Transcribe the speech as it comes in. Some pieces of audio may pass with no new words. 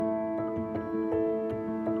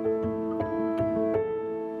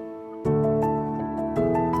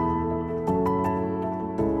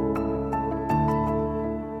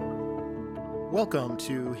Welcome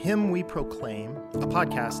to Him We Proclaim, a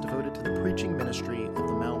podcast devoted to the preaching ministry of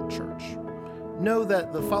the Mount Church. Know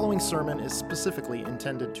that the following sermon is specifically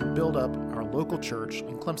intended to build up our local church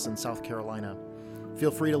in Clemson, South Carolina. Feel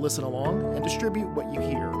free to listen along and distribute what you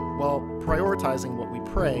hear, while prioritizing what we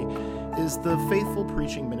pray is the faithful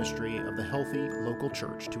preaching ministry of the healthy local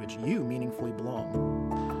church to which you meaningfully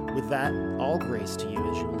belong. With that, all grace to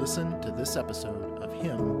you as you listen to this episode of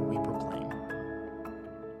Him We Proclaim.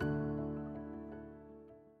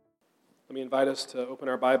 Let me invite us to open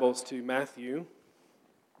our Bibles to Matthew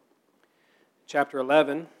chapter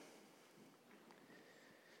 11.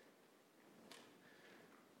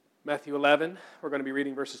 Matthew 11, we're going to be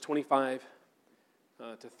reading verses 25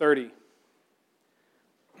 to 30.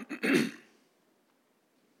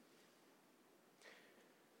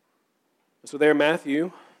 So there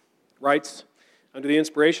Matthew writes under the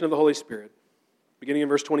inspiration of the Holy Spirit, beginning in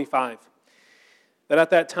verse 25, that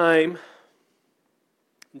at that time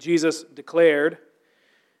Jesus declared,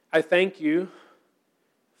 "I thank you,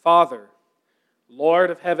 Father, Lord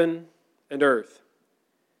of heaven and earth,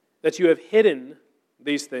 that you have hidden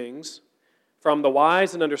these things from the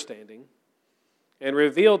wise and understanding and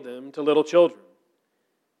revealed them to little children.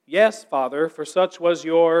 Yes, Father, for such was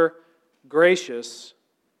your gracious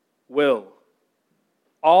will.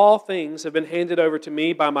 All things have been handed over to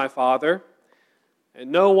me by my Father, and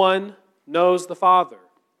no one knows the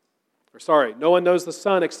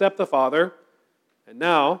Son except the Father, and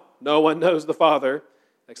now no one knows the Father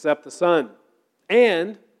except the Son,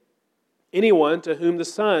 and anyone to whom the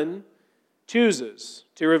Son chooses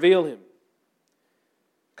to reveal him.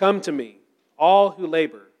 Come to me, all who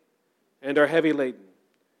labor and are heavy laden,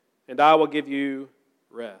 and I will give you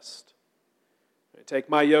rest. Take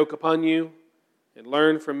my yoke upon you and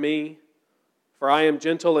learn from me, for I am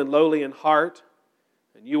gentle and lowly in heart,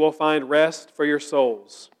 and you will find rest for your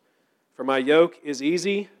souls. For my yoke is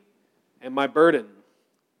easy and my burden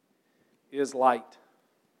is light."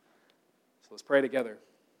 So let's pray together.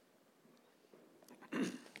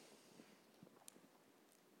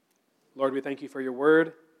 Lord, we thank you for your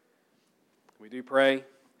word. We do pray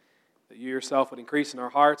that you yourself would increase in our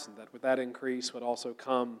hearts, and that with that increase would also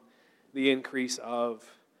come the increase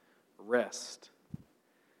of rest.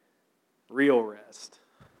 Real rest.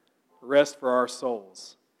 Rest for our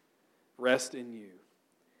souls. Rest in you.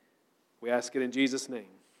 We ask it in Jesus'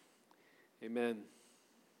 name. Amen.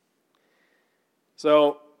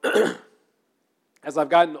 So, as I've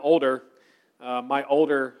gotten older, my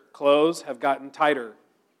older clothes have gotten tighter.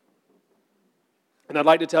 And I'd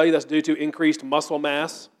like to tell you that's due to increased muscle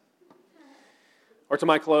mass, or to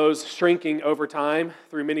my clothes shrinking over time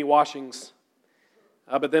through many washings.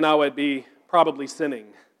 But then I would be probably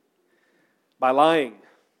sinning by lying.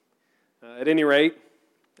 At any rate,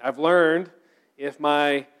 I've learned if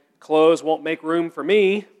my clothes won't make room for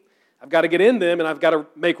me, I've got to get in them and I've got to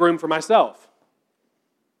make room for myself.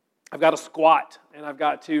 I've got to squat and I've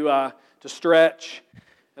got to stretch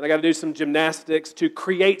and I've got to do some gymnastics to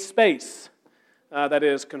create space that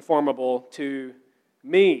is conformable to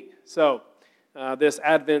me. So this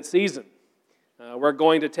Advent season, we're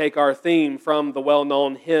going to take our theme from the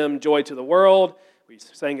well-known hymn, "Joy to the World." We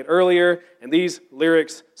sang it earlier, and these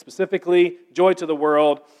lyrics specifically, "Joy to the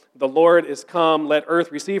world, the Lord is come, let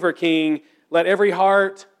earth receive her King, let every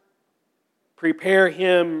heart prepare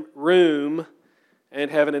him room, and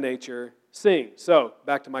heaven and nature sing." So,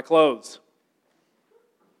 back to my clothes.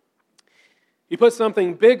 You put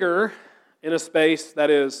something bigger in a space that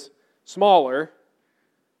is smaller,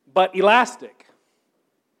 but elastic.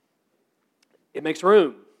 It makes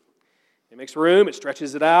room. It makes room, it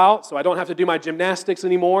stretches it out, so I don't have to do my gymnastics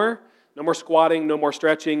anymore. No more squatting, no more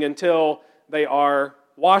stretching until they are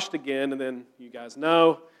washed again, and then you guys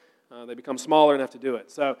know they become smaller and have to do it.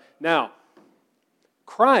 So now,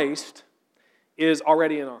 Christ is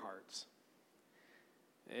already in our hearts.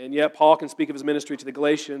 And yet Paul can speak of his ministry to the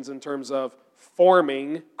Galatians in terms of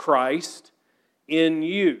forming Christ in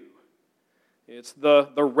you. It's the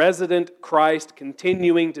resident Christ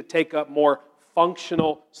continuing to take up more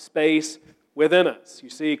functional space within us. You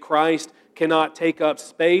see, Christ cannot take up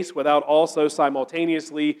space without also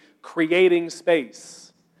simultaneously creating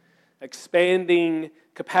space, expanding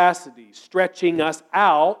capacity, stretching us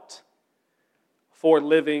out for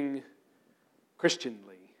living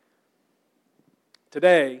Christianly.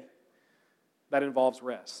 Today, that involves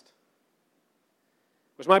rest,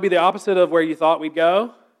 which might be the opposite of where you thought we'd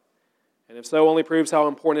go, and if so, only proves how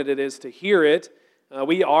important it is to hear it.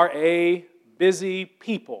 We are a busy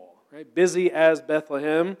people, right? Busy as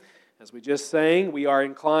Bethlehem. As we just sang, we are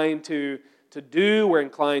inclined to do, we're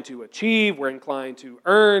inclined to achieve, we're inclined to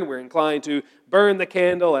earn, we're inclined to burn the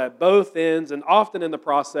candle at both ends, and often in the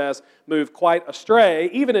process move quite astray,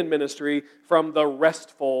 even in ministry, from the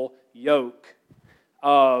restful yoke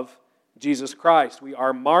of Jesus Christ. We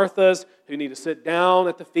are Marthas who need to sit down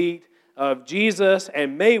at the feet of Jesus,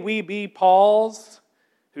 and may we be Pauls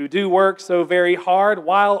who do work so very hard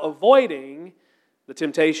while avoiding the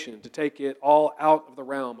temptation to take it all out of the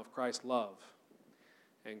realm of Christ's love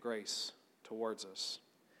and grace towards us.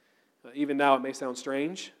 Even now it may sound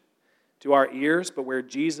strange to our ears, but where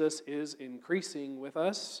Jesus is increasing with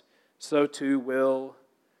us, so too will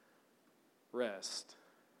rest.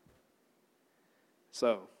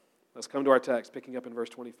 So, let's come to our text, picking up in verse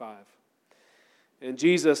 25. And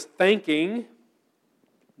Jesus thanking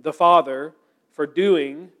the Father for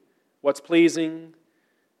doing what's pleasing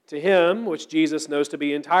to Him, which Jesus knows to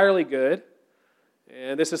be entirely good.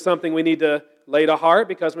 And this is something we need to lay to heart,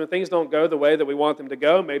 because when things don't go the way that we want them to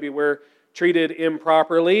go, maybe we're treated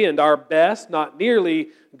improperly and our best, not nearly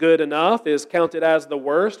good enough, is counted as the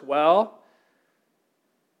worst. Well,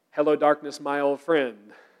 hello darkness, my old friend.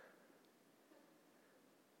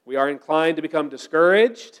 We are inclined to become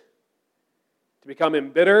discouraged, to become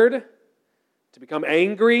embittered, to become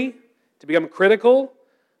angry, to become critical,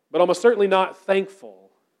 but almost certainly not thankful.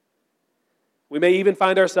 We may even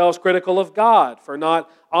find ourselves critical of God for not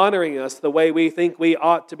honoring us the way we think we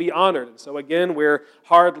ought to be honored. And so again, we're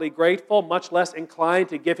hardly grateful, much less inclined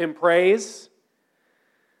to give Him praise.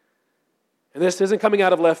 And this isn't coming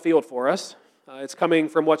out of left field for us. It's coming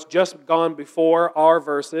from what's just gone before our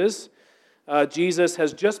verses. Jesus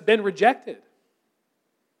has just been rejected.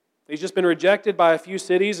 He's just been rejected by a few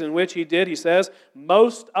cities in which He did, He says,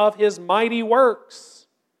 most of His mighty works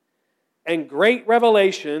and great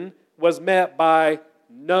revelation was met by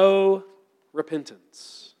no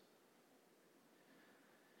repentance.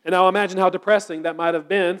 And now imagine how depressing that might have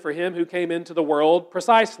been for Him who came into the world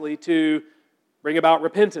precisely to bring about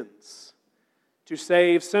repentance, to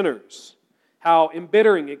save sinners. How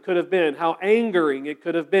embittering it could have been, how angering it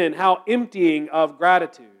could have been, how emptying of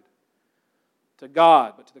gratitude to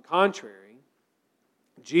God. But to the contrary,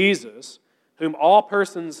 Jesus, whom all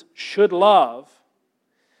persons should love,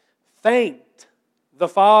 thanked the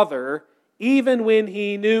Father even when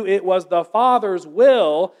He knew it was the Father's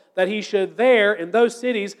will that He should there in those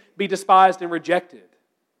cities be despised and rejected.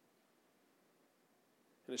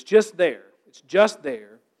 And it's just there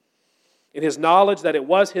in His knowledge that it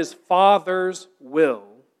was His Father's will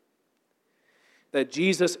that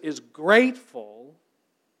Jesus is grateful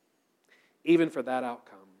even for that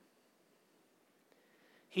outcome.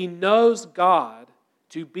 He knows God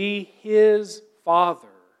to be His Father,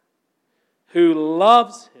 who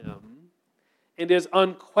loves Him and is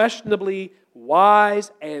unquestionably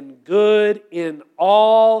wise and good in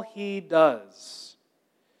all He does.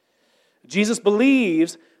 Jesus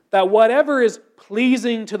believes that whatever is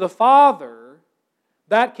pleasing to the Father,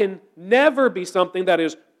 that can never be something that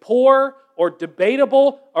is poor or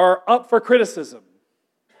debatable or up for criticism.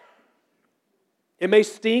 It may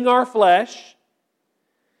sting our flesh.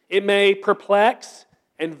 It may perplex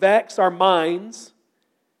and vex our minds.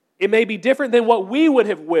 It may be different than what we would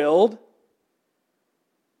have willed,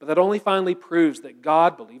 but that only finally proves that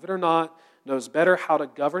God, believe it or not, knows better how to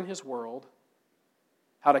govern His world,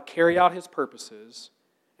 how to carry out His purposes,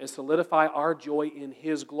 and solidify our joy in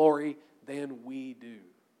His glory than we do.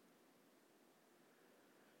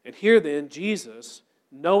 And here then, Jesus,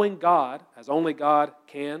 knowing God, as only God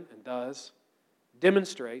can and does,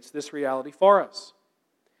 demonstrates this reality for us.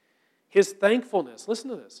 His thankfulness, listen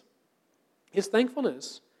to this, His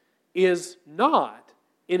thankfulness is not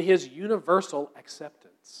in His universal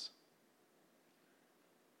acceptance,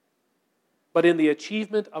 but in the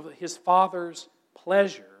achievement of His Father's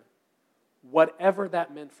pleasure, whatever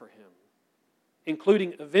that meant for Him,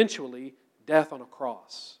 including eventually death on a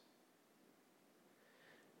cross.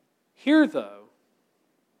 Here, though,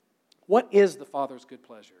 what is the Father's good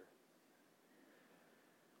pleasure?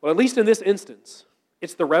 Well, at least in this instance,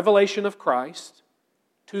 it's the revelation of Christ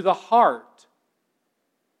to the heart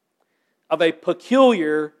of a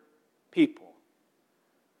peculiar people.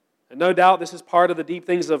 And no doubt this is part of the deep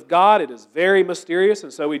things of God. It is very mysterious,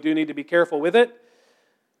 and so we do need to be careful with it.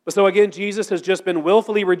 But so again, Jesus has just been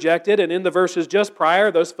willfully rejected, and in the verses just prior,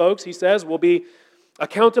 those folks, He says, will be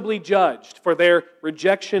accountably judged for their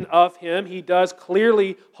rejection of Him. He does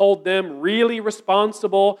clearly hold them really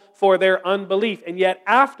responsible for their unbelief. And yet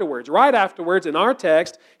afterwards, right afterwards in our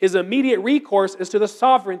text, His immediate recourse is to the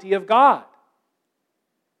sovereignty of God,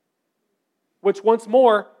 which once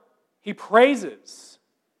more He praises.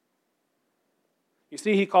 You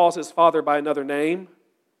see, He calls His Father by another name.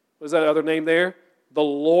 what is that other name there? The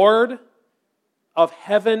Lord of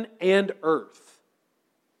heaven and earth.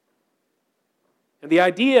 And the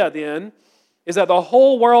idea then is that the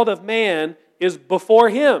whole world of man is before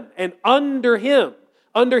Him and under Him,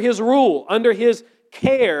 under His rule, under His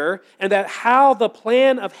care, and that how the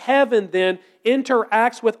plan of heaven then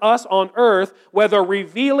interacts with us on earth, whether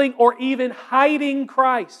revealing or even hiding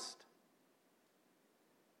Christ,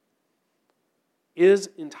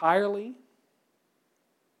 is entirely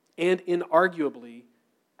and inarguably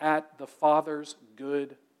at the Father's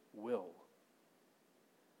good will.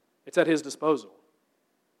 It's at His disposal.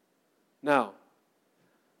 Now,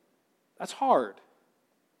 that's hard,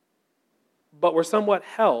 but we're somewhat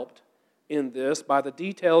helped in this by the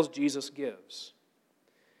details Jesus gives.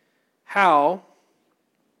 How,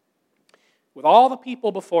 with all the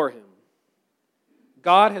people before Him,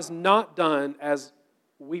 God has not done as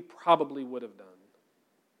we probably would have done.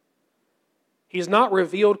 He's not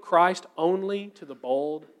revealed Christ only to the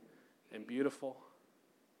bold and beautiful.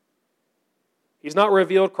 He's not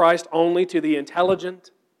revealed Christ only to the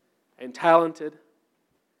intelligent and talented.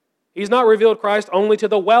 He's not revealed Christ only to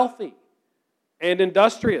the wealthy and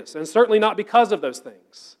industrious, and certainly not because of those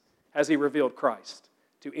things has He revealed Christ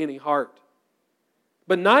to any heart.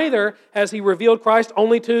 But neither has He revealed Christ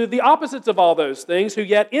only to the opposites of all those things, who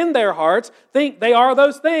yet in their hearts think they are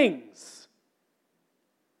those things.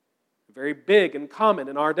 Very big and common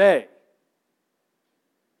in our day.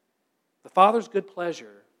 The Father's good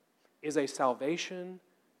pleasure is a salvation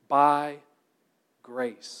by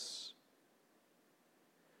grace.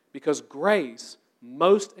 Because grace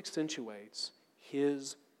most accentuates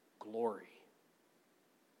His glory.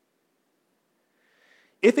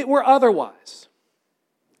 If it were otherwise,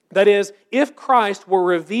 that is, if Christ were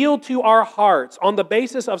revealed to our hearts on the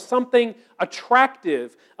basis of something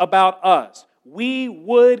attractive about us, we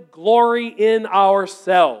would glory in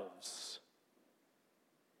ourselves.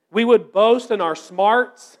 We would boast in our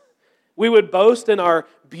smarts. We would boast in our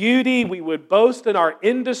beauty. We would boast in our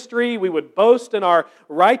industry. We would boast in our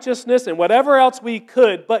righteousness and whatever else we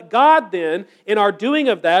could. But God then, in our doing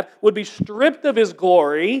of that, would be stripped of His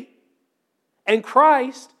glory, and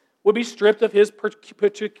Christ would be stripped of His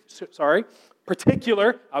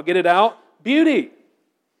particular, I'll get it out, beauty.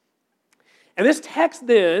 And this text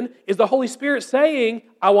then is the Holy Spirit saying,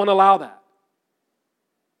 I won't allow that.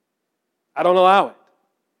 I don't allow it.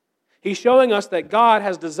 He's showing us that God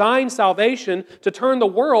has designed salvation to turn the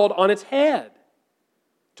world on its head,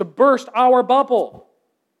 to burst our bubble,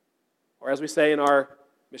 or as we say in our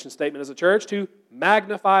mission statement as a church, to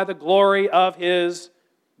magnify the glory of His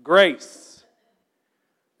grace.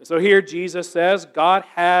 And so here Jesus says God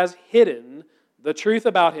has hidden the truth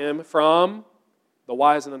about Him from the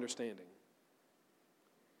wise and understanding,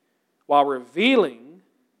 while revealing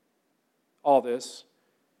all this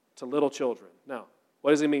to little children. Now, what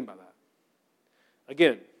does He mean by that?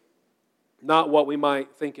 Again, not what we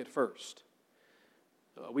might think at first.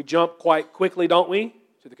 We jump quite quickly, don't we,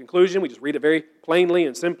 to the conclusion. We just read it very plainly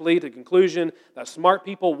and simply to the conclusion that smart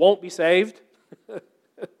people won't be saved,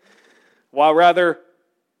 while rather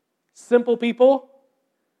simple people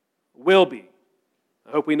will be.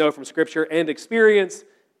 I hope we know from Scripture and experience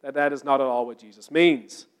that that is not at all what Jesus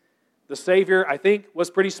means. The Savior, I think, was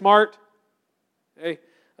pretty smart. Okay?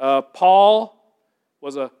 Paul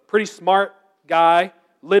was a pretty smart guy.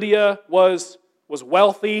 Lydia was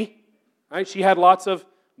wealthy. Right? She had lots of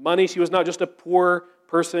money. She was not just a poor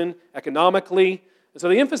person economically. And so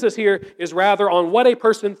the emphasis here is rather on what a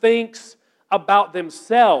person thinks about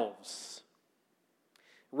themselves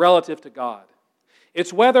relative to God.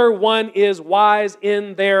 It's whether one is wise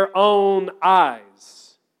in their own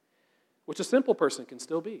eyes, which a simple person can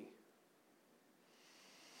still be.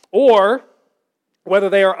 Or whether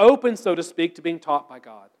they are open, so to speak, to being taught by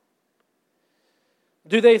God.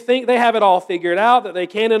 Do they think they have it all figured out, that they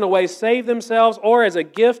can in a way save themselves, or as a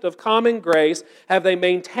gift of common grace, have they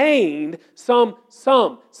maintained some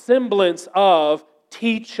semblance of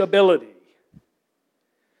teachability?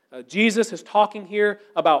 Jesus is talking here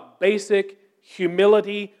about basic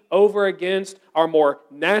humility over against our more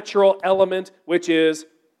natural element, which is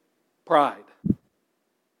pride.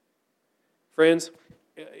 Friends,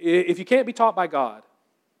 if you can't be taught by God,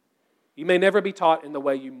 you may never be taught in the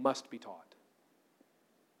way you must be taught.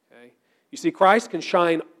 Okay? You see, Christ can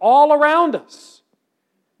shine all around us,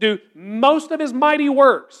 do most of His mighty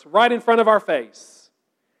works right in front of our face.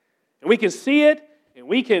 And we can see it, and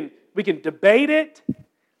we can debate it,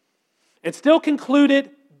 and still conclude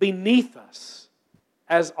it beneath us,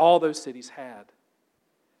 as all those cities had.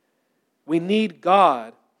 We need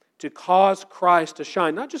God to cause Christ to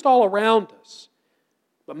shine, not just all around us,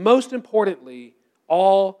 but most importantly,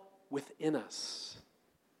 all within us,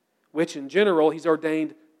 which in general He's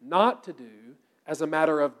ordained not to do as a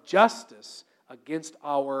matter of justice against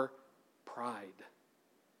our pride.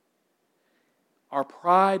 Our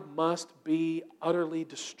pride must be utterly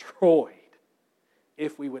destroyed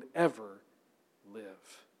if we would ever live.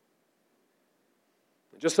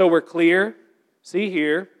 And just so we're clear, see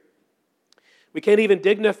here, we can't even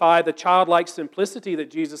dignify the childlike simplicity that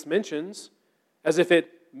Jesus mentions as if it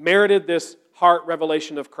merited this heart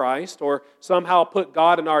revelation of Christ or somehow put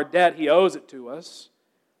God in our debt. He owes it to us.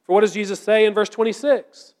 For what does Jesus say in verse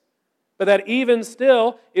 26? But that even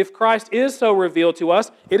still, if Christ is so revealed to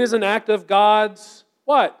us, it is an act of God's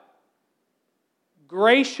what?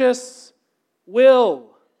 Gracious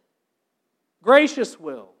will. Gracious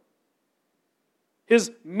will.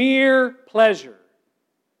 His mere pleasure.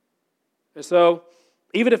 And so,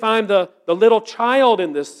 even if I'm the little child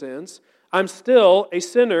in this sense, I'm still a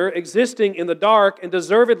sinner existing in the dark and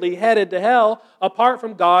deservedly headed to hell apart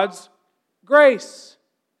from God's grace.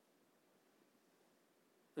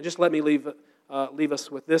 And just let me leave us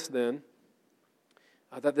with this then,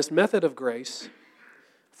 that this method of grace,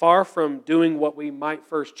 far from doing what we might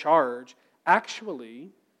first charge,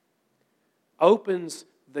 actually opens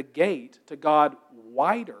the gate to God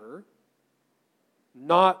wider,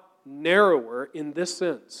 not narrower in this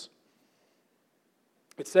sense.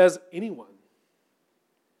 It says anyone,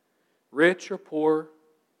 rich or poor,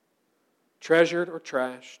 treasured or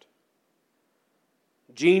trashed,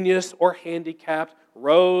 genius or handicapped,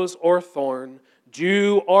 rose or thorn,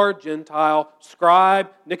 Jew or Gentile,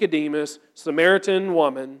 scribe, Nicodemus, Samaritan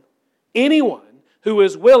woman, anyone who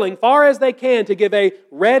is willing, far as they can, to give a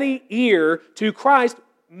ready ear to Christ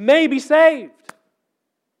may be saved.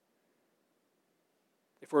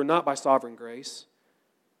 If it were not by sovereign grace,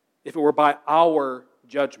 if it were by our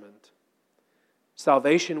judgment,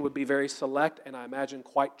 salvation would be very select and I imagine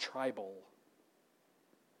quite tribal.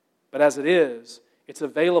 But as it is, it's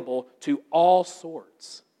available to all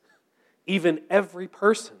sorts, even every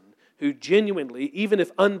person who genuinely, even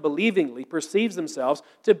if unbelievingly, perceives themselves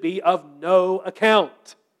to be of no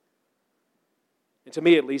account. And to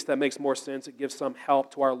me, at least, that makes more sense. It gives some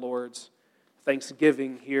help to our Lord's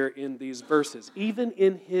thanksgiving here in these verses. Even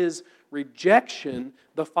in His rejection,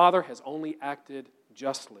 the Father has only acted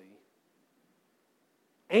justly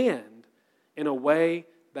and in a way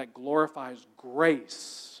that glorifies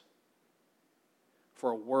grace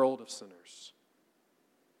for a world of sinners.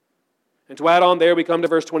 And to add on there, we come to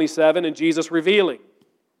verse 27 and Jesus revealing.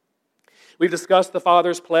 We've discussed the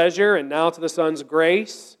Father's pleasure and now to the Son's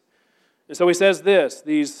grace. And so He says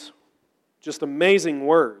these just amazing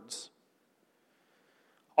words.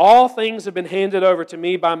 All things have been handed over to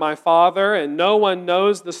me by my Father, and no one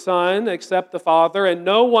knows the Son except the Father, and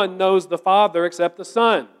no one knows the Father except the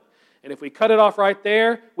Son. And if we cut it off right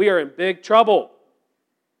there, we are in big trouble.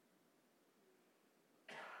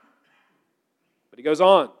 But He goes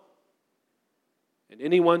on. And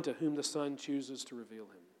anyone to whom the Son chooses to reveal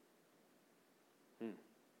Him.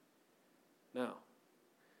 Now,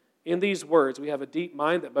 in these words, we have a deep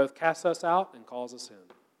mind that both casts us out and calls us in.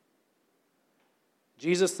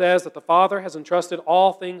 Jesus says that the Father has entrusted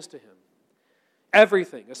all things to Him.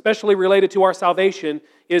 Everything, especially related to our salvation,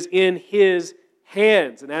 is in His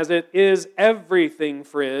hands. And as it is everything,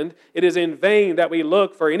 friend, it is in vain that we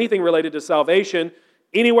look for anything related to salvation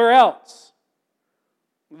anywhere else.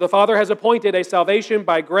 The Father has appointed a salvation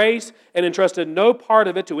by grace and entrusted no part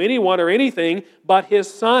of it to anyone or anything but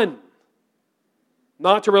His Son.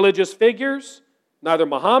 Not to religious figures, neither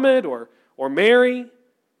Muhammad or Mary,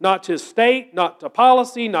 not to state, not to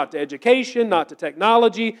policy, not to education, not to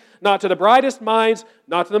technology, not to the brightest minds,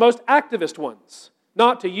 not to the most activist ones,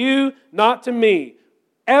 not to you, not to me.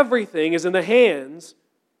 Everything is in the hands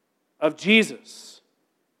of Jesus.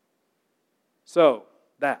 So,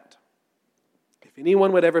 that, if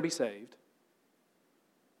anyone would ever be saved,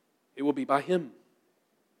 it will be by Him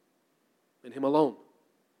and Him alone.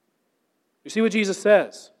 You see what Jesus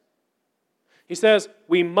says? He says,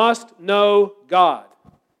 we must know God.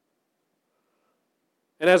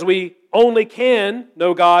 And as we only can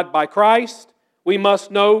know God by Christ, we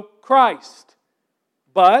must know Christ.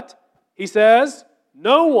 But, He says,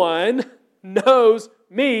 no one knows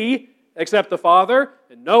me except the Father,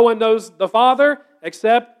 and no one knows the Father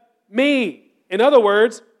except me. In other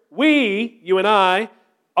words, we, you and I,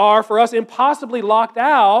 are for us impossibly locked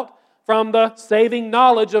out from the saving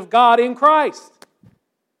knowledge of God in Christ.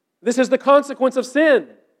 This is the consequence of sin.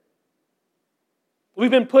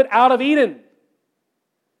 We've been put out of Eden.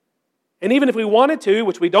 And even if we wanted to,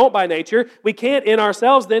 which we don't by nature, we can't in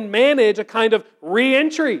ourselves then manage a kind of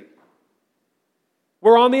re-entry.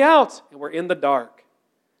 We're on the outs and we're in the dark.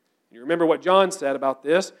 You remember what John said about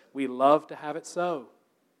this? We love to have it so.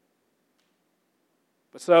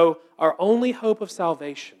 But so, our only hope of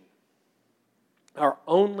salvation, our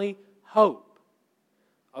only hope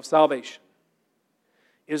of salvation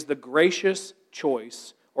is the gracious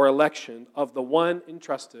choice or election of the one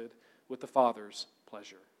entrusted with the Father's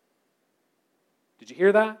pleasure. Did you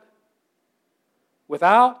hear that?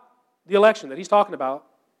 Without the election that he's talking about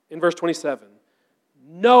in verse 27,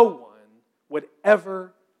 no one would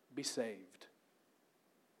ever be saved.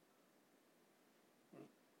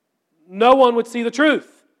 No one would see the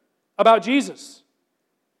truth about Jesus.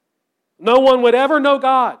 No one would ever know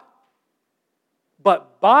God.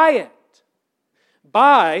 But by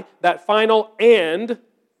that final "and"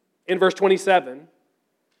 in verse 27,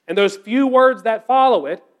 and those few words that follow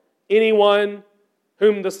it, anyone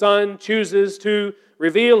whom the Son chooses to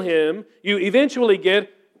reveal him, you eventually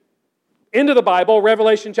get into the Bible,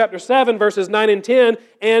 Revelation chapter 7, verses 9 and 10,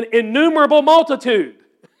 an innumerable multitude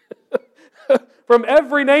from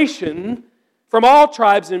every nation, from all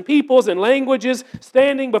tribes and peoples and languages,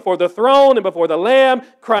 standing before the throne and before the Lamb,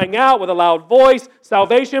 crying out with a loud voice,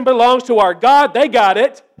 salvation belongs to our God, they got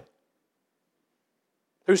it,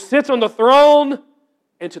 who sits on the throne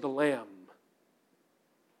and to the Lamb.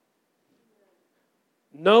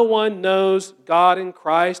 No one knows God in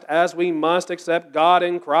Christ as we must except God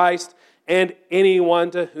in Christ and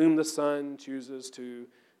anyone to whom the Son chooses to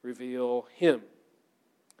reveal him.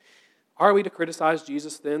 Are we to criticize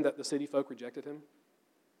Jesus then that the city folk rejected him?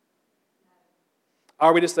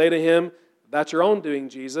 Are we to say to him, that's your own doing,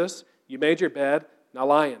 Jesus. You made your bed, now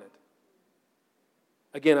lie in it?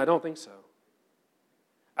 Again, I don't think so.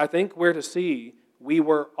 I think we're to see we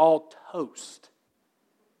were all toast.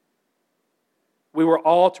 We were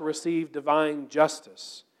all to receive divine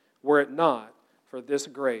justice, were it not for this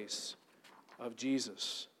grace of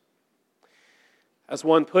Jesus. As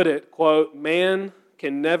one put it, quote, man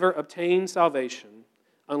can never obtain salvation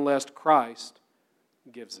unless Christ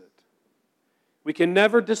gives it. We can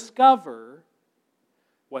never discover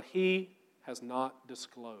what he has not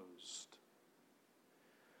disclosed.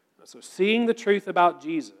 So seeing the truth about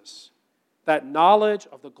Jesus, that knowledge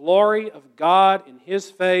of the glory of God in his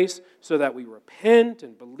face so that we repent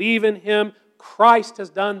and believe in him, Christ has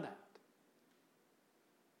done that.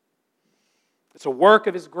 It's a work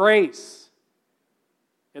of his grace.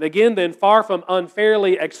 And again, then, far from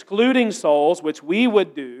unfairly excluding souls, which we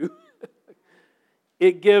would do,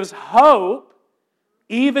 it gives hope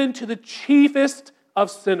even to the chiefest of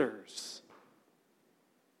sinners.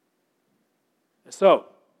 And so,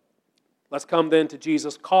 let's come then to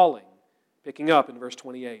Jesus' calling, picking up in verse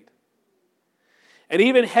 28. And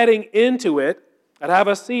even heading into it, I'd have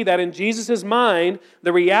us see that in Jesus' mind,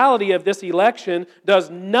 the reality of this election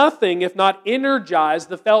does nothing if not energize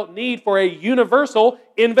the felt need for a universal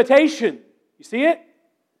invitation. You see it?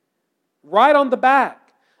 Right on the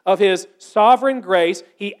back of his sovereign grace,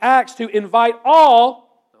 he acts to invite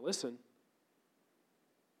all, now listen,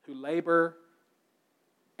 who labor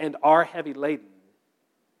and are heavy laden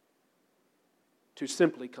to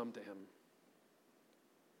simply come to him.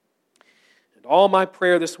 And all my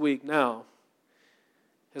prayer this week now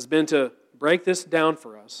has been to break this down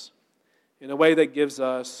for us in a way that gives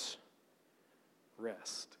us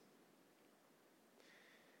rest.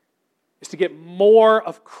 Is to get more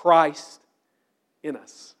of Christ in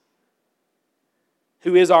us,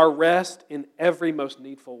 who is our rest in every most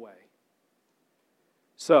needful way.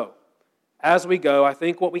 So, as we go, I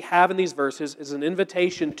think what we have in these verses is an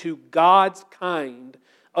invitation to God's kind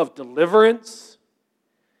of deliverance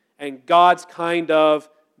and God's kind of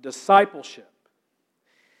discipleship,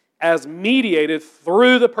 as mediated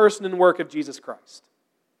through the person and work of Jesus Christ.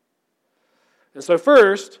 And so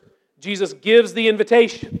first, Jesus gives the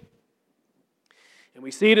invitation. And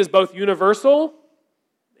we see it as both universal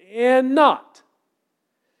and not.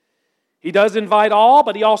 He does invite all,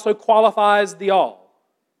 but he also qualifies the all.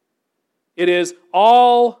 It is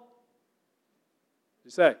all,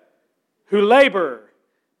 who labor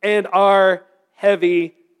and are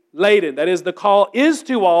heavy laden. That is, the call is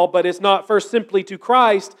to all, but it's not first simply to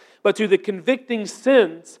Christ, but to the convicting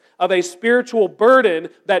sense of a spiritual burden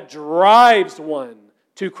that drives one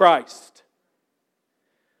to Christ.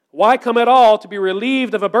 Why come at all to be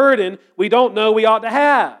relieved of a burden we don't know we ought to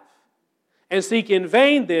have, and seek in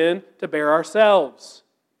vain then to bear ourselves?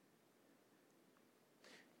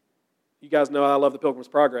 You guys know I love the Pilgrim's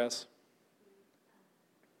Progress.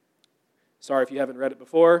 Sorry if you haven't read it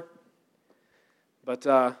before, but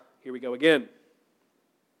here we go again.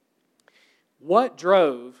 What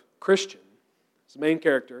drove Christian, his main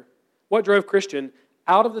character, what drove Christian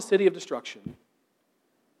out of the city of destruction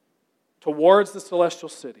towards the celestial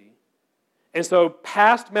city And so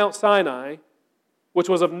past Mount Sinai, which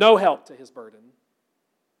was of no help to his burden,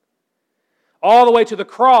 all the way to the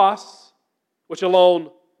cross, which alone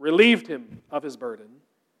relieved him of his burden,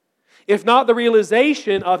 if not the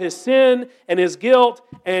realization of his sin and his guilt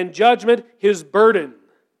and judgment, his burden.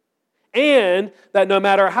 And that no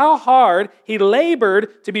matter how hard he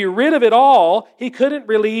labored to be rid of it all, he couldn't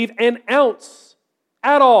relieve an ounce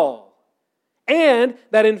at all. And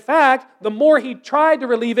that in fact, the more he tried to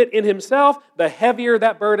relieve it in himself, the heavier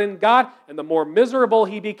that burden got and the more miserable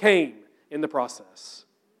he became in the process.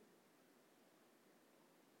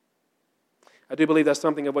 I do believe that's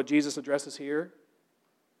something of what Jesus addresses here.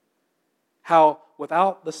 How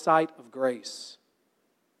without the sight of grace,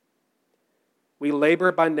 we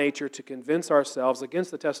labor by nature to convince ourselves, against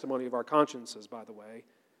the testimony of our consciences, by the way,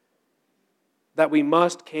 that we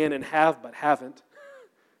must, can, and have, but haven't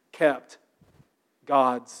kept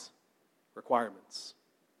God's requirements.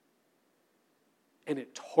 And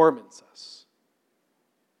it torments us.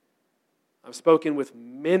 I've spoken with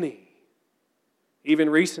many, even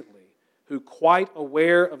recently, who, quite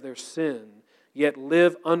aware of their sin, yet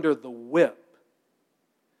live under the whip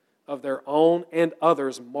of their own and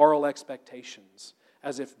others' moral expectations,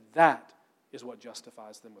 as if that is what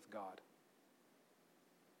justifies them with God.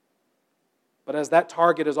 But as that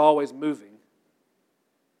target is always moving,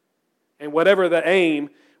 and whatever the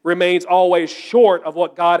aim remains always short of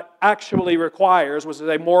what God actually requires, which is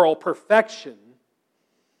a moral perfection,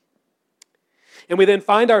 and we then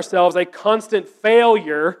find ourselves a constant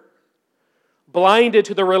failure, blinded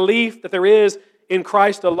to the relief that there is in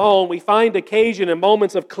Christ alone, we find occasion in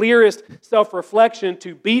moments of clearest self-reflection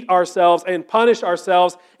to beat ourselves and punish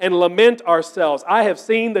ourselves and lament ourselves. I have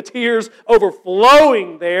seen the tears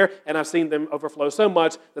overflowing there, and I've seen them overflow so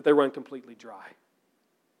much that they run completely dry.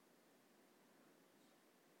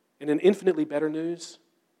 And in infinitely better news,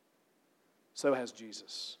 so has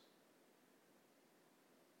Jesus.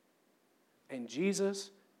 And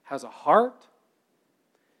Jesus has a heart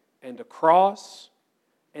and a cross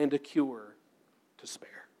and a cure to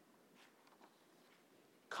spare.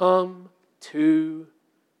 Come to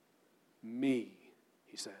me,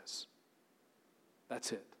 he says.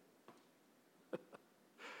 That's it.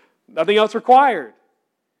 Nothing else required.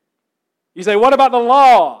 You say, what about the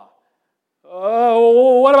law?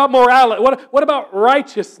 Oh, what about morality? What about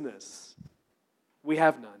righteousness? We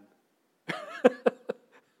have none.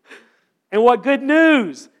 And what good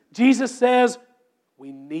news! Jesus says,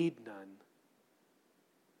 we need none.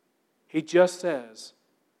 He just says,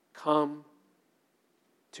 come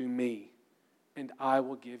to me, and I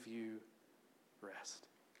will give you rest.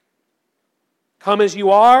 Come as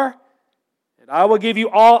you are, and I will give you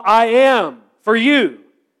all I am for you.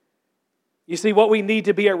 You see, what we need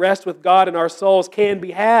to be at rest with God in our souls can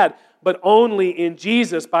be had, but only in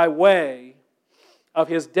Jesus by way of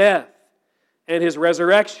His death and His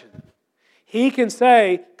resurrection. He can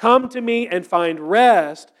say, come to me and find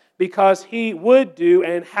rest, because He would do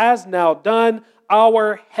and has now done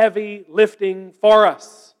our heavy lifting for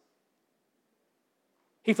us.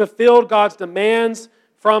 He fulfilled God's demands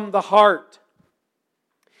from the heart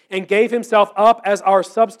and gave Himself up as our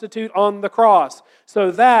substitute on the cross,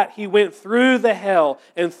 so that He went through the hell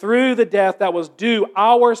and through the death that was due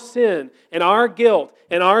our sin and our guilt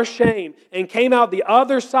and our shame, and came out the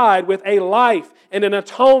other side with a life and an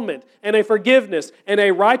atonement and a forgiveness and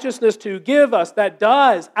a righteousness to give us that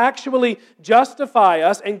does actually justify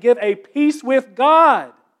us and give a peace with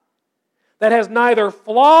God that has neither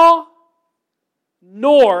flaw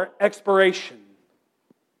nor expiration.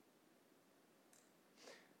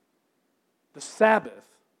 The Sabbath,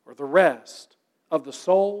 or the rest of the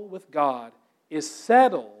soul with God, is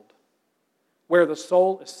settled where the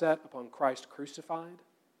soul is set upon Christ crucified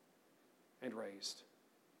and raised.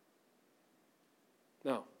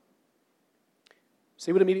 Now,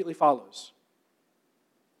 see what immediately follows.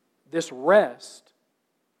 This rest,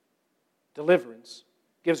 deliverance,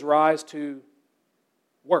 gives rise to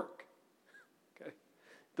work. Okay?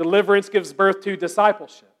 Deliverance gives birth to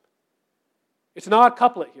discipleship. It's an odd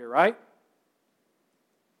couplet here, right?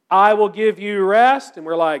 I will give you rest, and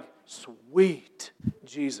we're like, sweet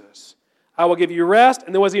Jesus. I will give you rest,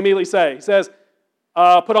 and then what does He immediately say? He says,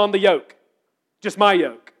 put on the yoke, just my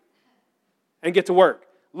yoke, and get to work.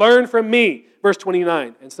 Learn from me, verse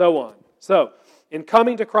 29, and so on. So, in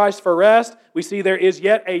coming to Christ for rest, we see there is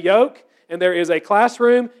yet a yoke, and there is a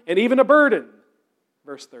classroom, and even a burden,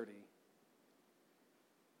 verse 30.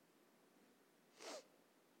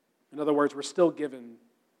 In other words, we're still given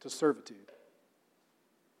to servitude.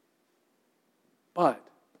 But,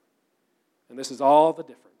 and this is all the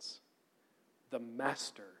difference, the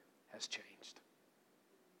master has changed.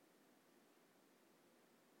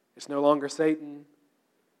 It's no longer Satan.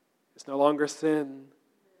 It's no longer sin.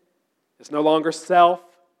 It's no longer self.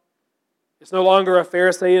 It's no longer a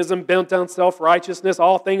Pharisaism bent on self-righteousness,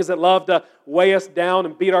 all things that love to weigh us down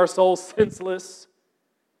and beat our souls senseless.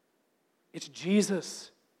 It's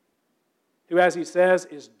Jesus, who, as he says,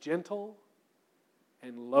 is gentle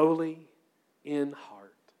and lowly in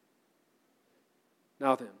heart.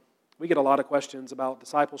 Now then, we get a lot of questions about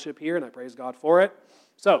discipleship here, and I praise God for it.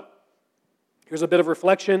 So, here's a bit of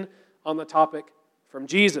reflection on the topic from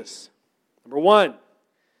Jesus. Number one,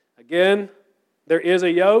 again, there is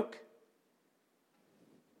a yoke.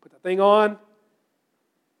 Put the thing on,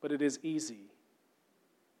 but it is easy.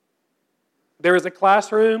 There is a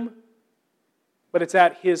classroom, but it's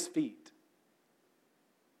at His feet.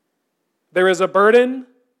 There is a burden,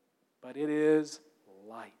 but it is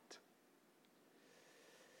light.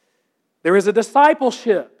 There is a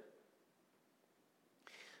discipleship,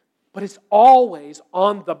 but it's always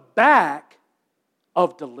on the back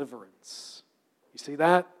of deliverance. You see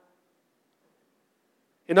that?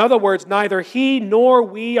 In other words, neither he nor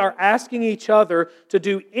we are asking each other to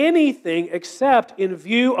do anything except in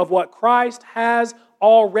view of what Christ has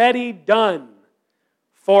already done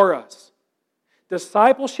for us.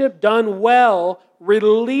 Discipleship done well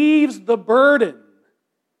relieves the burden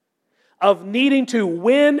of needing to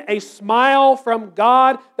win a smile from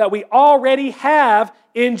God that we already have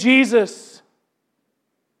in Jesus.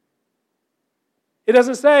 It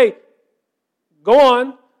doesn't say, go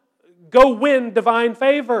on, go win divine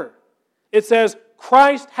favor. It says,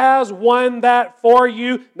 Christ has won that for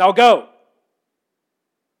you, now go.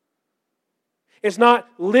 It's not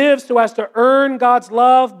live so as to earn God's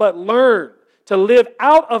love, but learn to live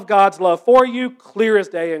out of God's love for you, clear as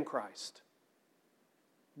day in Christ.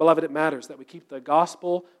 Beloved, it matters that we keep the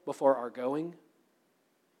gospel before our going,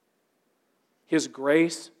 His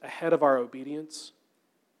grace ahead of our obedience,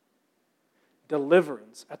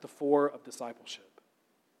 deliverance at the fore of discipleship.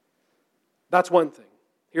 That's one thing.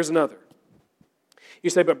 Here's another. You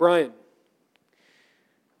say, but Brian,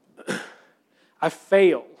 I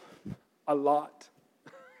fail a lot.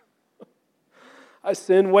 I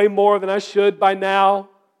sin way more than I should by now.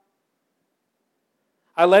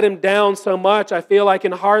 I let Him down so much I feel I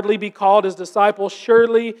can hardly be called His disciple.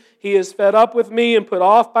 Surely He is fed up with me and put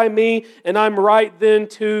off by me, and I'm right then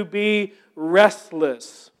to be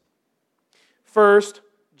restless. First,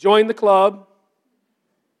 join the club.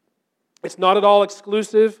 It's not at all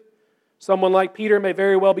exclusive. Someone like Peter may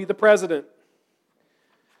very well be the president.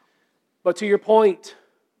 But to your point,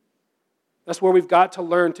 that's where we've got to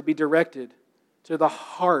learn to be directed to the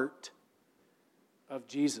heart of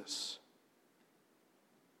Jesus.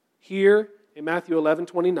 Here in Matthew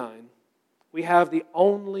 11:29, we have the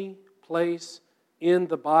only place in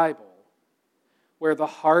the Bible where the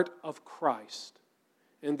heart of Christ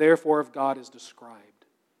and therefore of God is described.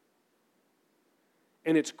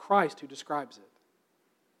 And it's Christ who describes it.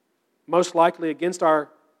 Most likely against our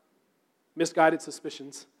misguided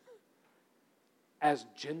suspicions, as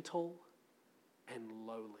gentle and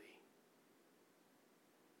lowly.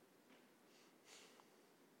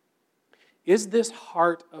 Is this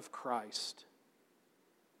heart of Christ,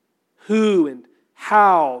 who and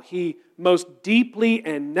how He most deeply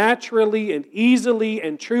and naturally and easily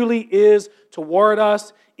and truly is toward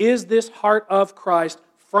us, is this heart of Christ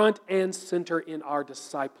front and center in our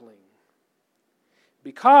discipling?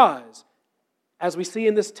 Because, as we see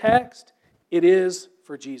in this text, it is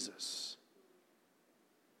for Jesus.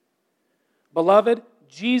 Beloved,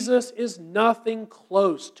 Jesus is nothing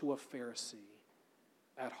close to a Pharisee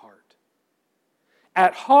at heart.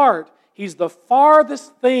 At heart, He's the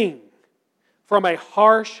farthest thing from a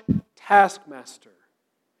harsh taskmaster.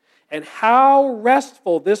 And how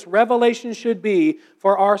restful this revelation should be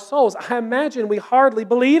for our souls. I imagine we hardly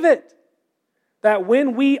believe it. That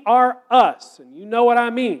when we are us, and you know what I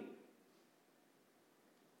mean,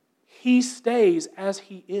 He stays as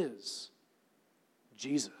He is,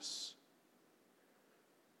 Jesus.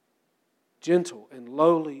 Gentle and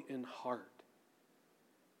lowly in heart.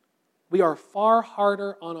 We are far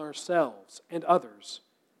harder on ourselves and others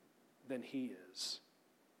than He is.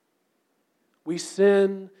 We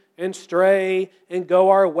sin and stray and go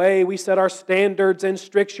our way. We set our standards and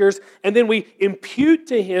strictures, and then we impute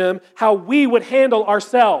to Him how we would handle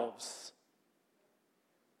ourselves.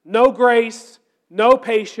 No grace, no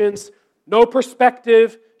patience, no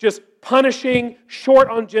perspective, just punishing, short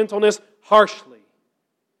on gentleness, harshly.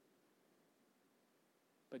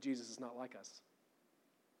 But Jesus is not like us.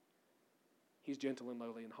 He's gentle and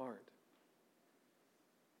lowly in heart.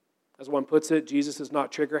 As one puts it, Jesus is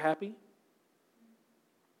not trigger happy.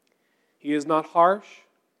 He is not harsh.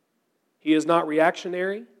 He is not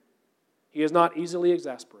reactionary. He is not easily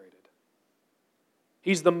exasperated.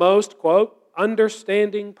 He's the most, quote,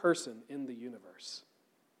 understanding person in the universe.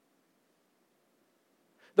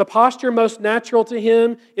 The posture most natural to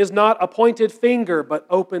him is not a pointed finger, but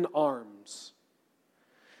open arms.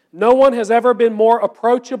 No one has ever been more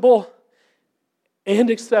approachable and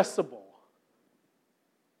accessible.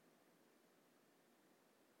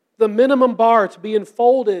 The minimum bar to be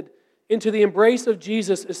enfolded into the embrace of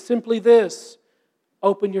Jesus is simply this: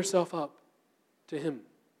 open yourself up to Him.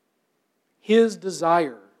 His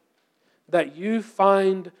desire that you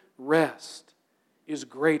find rest is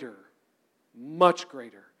greater, much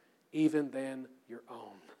greater, even than your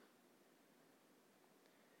own.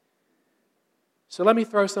 So let me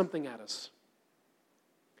throw something at us.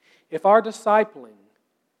 If our discipling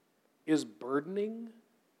is burdening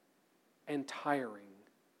and tiring,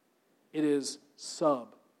 it is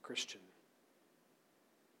sub-Christian.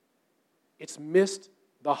 It's missed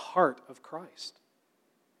the heart of Christ,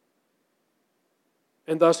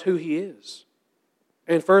 and thus who He is,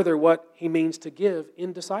 and further what He means to give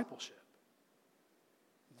in discipleship.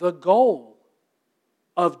 The goal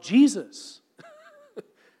of Jesus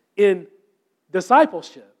in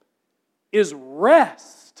discipleship is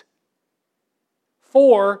rest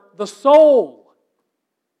for the soul.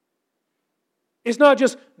 It's not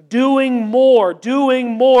just doing more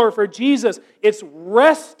for Jesus. It's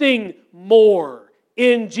resting more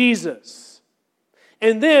in Jesus.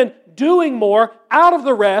 And then doing more out of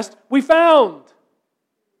the rest we found.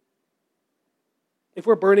 If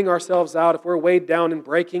we're burning ourselves out, if we're weighed down and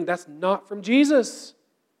breaking, that's not from Jesus.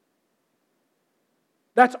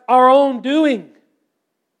 That's our own doing.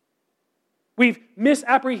 We've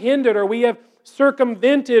misapprehended, or we have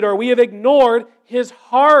circumvented, or we have ignored His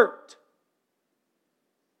heart.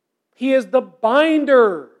 He is the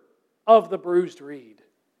binder of the bruised reed.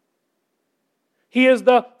 He is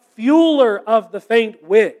the fueler of the faint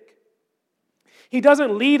wick. He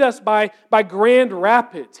doesn't lead us by grand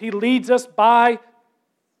rapids. He leads us by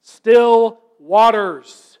still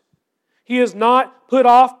waters. He is not put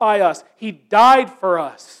off by us. He died for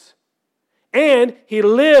us. And He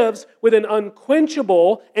lives with an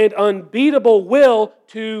unquenchable and unbeatable will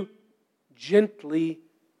to gently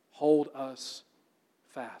hold us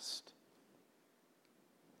fast.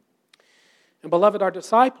 And beloved, our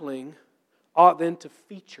discipling ought then to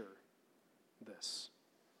feature this.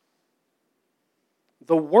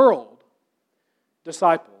 The world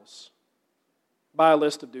disciples by a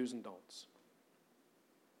list of do's and don'ts.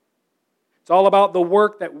 It's all about the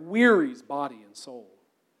work that wearies body and soul.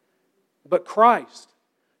 But Christ,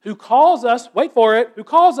 who calls us, wait for it, who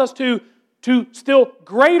calls us to still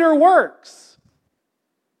greater works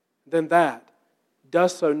than that,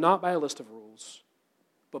 does so not by a list of rules,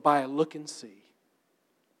 but by a look and see.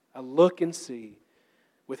 A look and see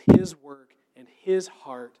with His work and His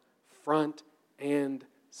heart front and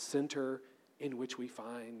center, in which we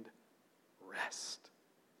find rest.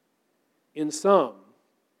 In sum,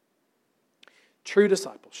 true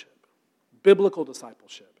discipleship, biblical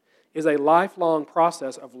discipleship, is a lifelong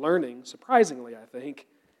process of learning, surprisingly, I think,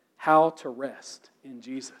 how to rest in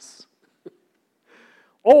Jesus.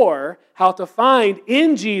 Or how to find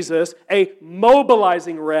in Jesus a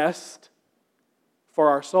mobilizing rest for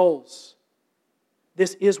our souls.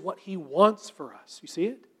 This is what He wants for us. You see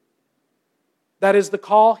it? That is the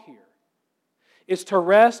call here. It's to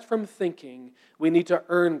rest from thinking we need to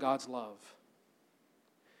earn God's love.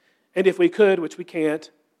 And if we could, which we can't,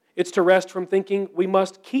 it's to rest from thinking we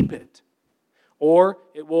must keep it, or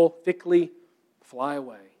it will thickly fly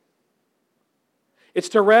away. It's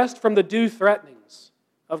to rest from the due threatenings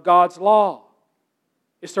of God's law.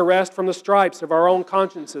 It's to rest from the stripes of our own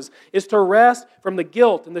consciences. It's to rest from the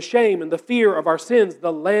guilt and the shame and the fear of our sins.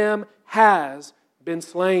 The Lamb has been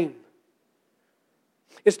slain.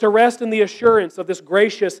 It's to rest in the assurance of this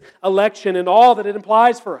gracious election and all that it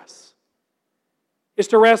implies for us. It's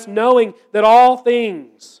to rest knowing that all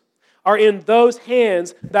things are in those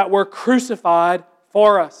hands that were crucified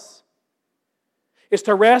for us. It's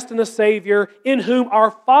to rest in the Savior in whom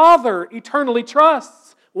our Father eternally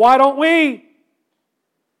trusts. Why don't we?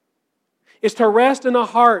 It's to rest in a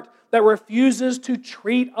heart that refuses to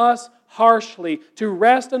treat us harshly, to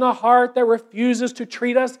rest in a heart that refuses to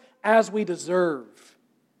treat us as we deserve.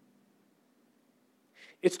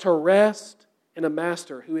 It's to rest in a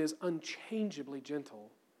Master who is unchangeably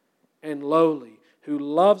gentle and lowly, who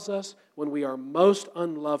loves us when we are most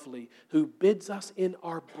unlovely, who bids us in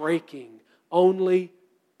our breaking, only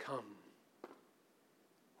come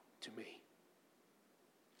to me.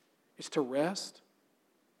 It's to rest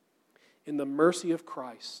in the mercy of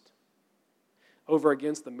Christ over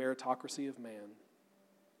against the meritocracy of man.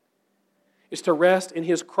 It's to rest in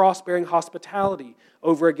His cross-bearing hospitality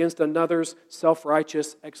over against another's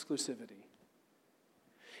self-righteous exclusivity.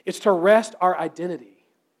 It's to rest our identity,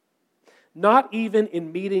 not even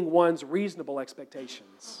in meeting one's reasonable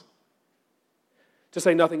expectations, to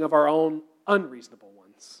say nothing of our own unreasonable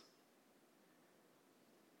ones,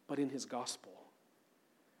 but in His gospel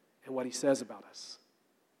and what He says about us.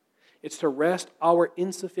 It's to rest our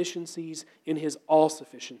insufficiencies in His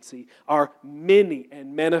all-sufficiency, our many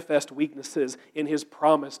and manifest weaknesses in His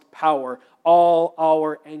promised power, all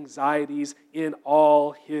our anxieties in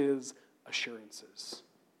all His assurances.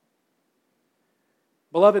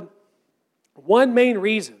 Beloved, one main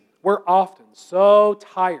reason we're often so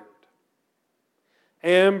tired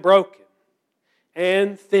and broken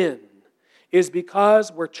and thin is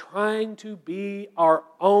because we're trying to be our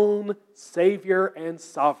own Savior and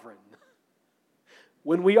Sovereign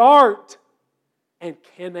when we aren't and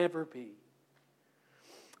can never be.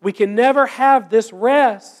 We can never have this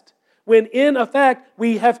rest when, in effect,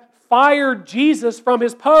 we have fired Jesus from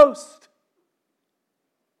His post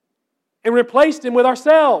and replaced Him with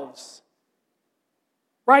ourselves.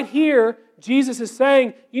 Right here, Jesus is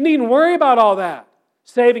saying, you needn't worry about all that.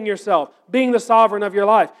 Saving yourself, being the sovereign of your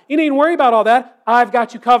life. You needn't worry about all that. I've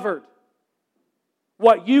got you covered.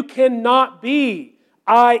 What you cannot be,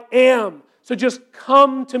 I am. So just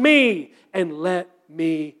come to me and let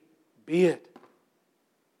me be it.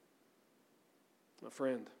 My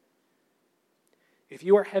friend, if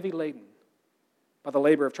you are heavy laden by the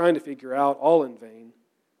labor of trying to figure out, all in vain,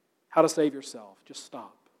 how to save yourself, just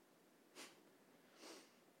stop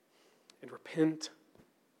and repent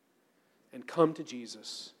and come to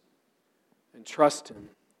Jesus and trust Him.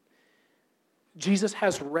 Jesus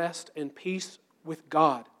has rest and peace with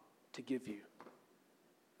God to give you.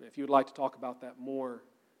 And if you would like to talk about that more,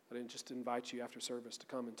 I didn't just invite you after service to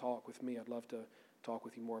come and talk with me. I'd love to talk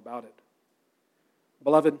with you more about it.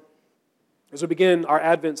 Beloved, as we begin our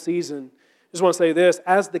Advent season, I just want to say this: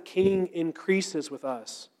 as the King increases with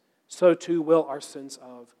us, so too will our sense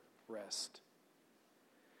of rest.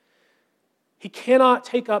 He cannot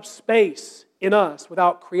take up space in us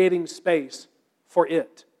without creating space for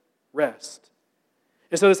it, rest.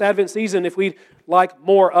 And so this Advent season, if we'd like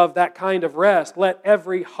more of that kind of rest, let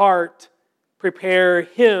every heart prepare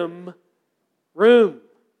Him room.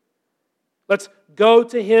 Let's go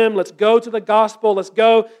to Him. Let's go to the gospel. Let's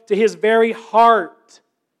go to His very heart.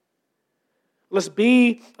 Let's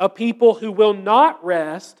be a people who will not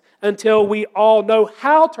rest until we all know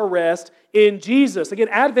how to rest in Jesus. Again,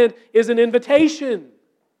 Advent is an invitation.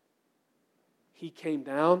 He came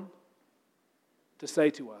down to say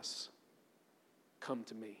to us, come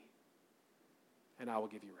to me, and I will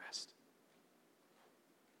give you rest.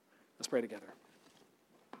 Let's pray together.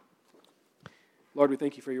 Lord, we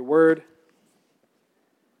thank you for your word.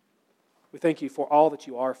 We thank you for all that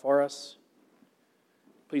you are for us.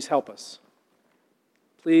 Please help us.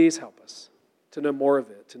 Please help us to know more of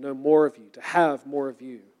it, to know more of you, to have more of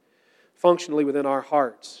you functionally within our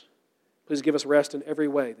hearts. Please give us rest in every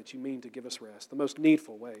way that you mean to give us rest. The most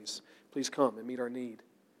needful ways, please come and meet our need.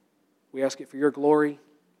 We ask it for your glory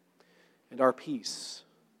and our peace.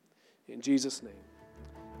 In Jesus' name,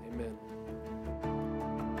 amen.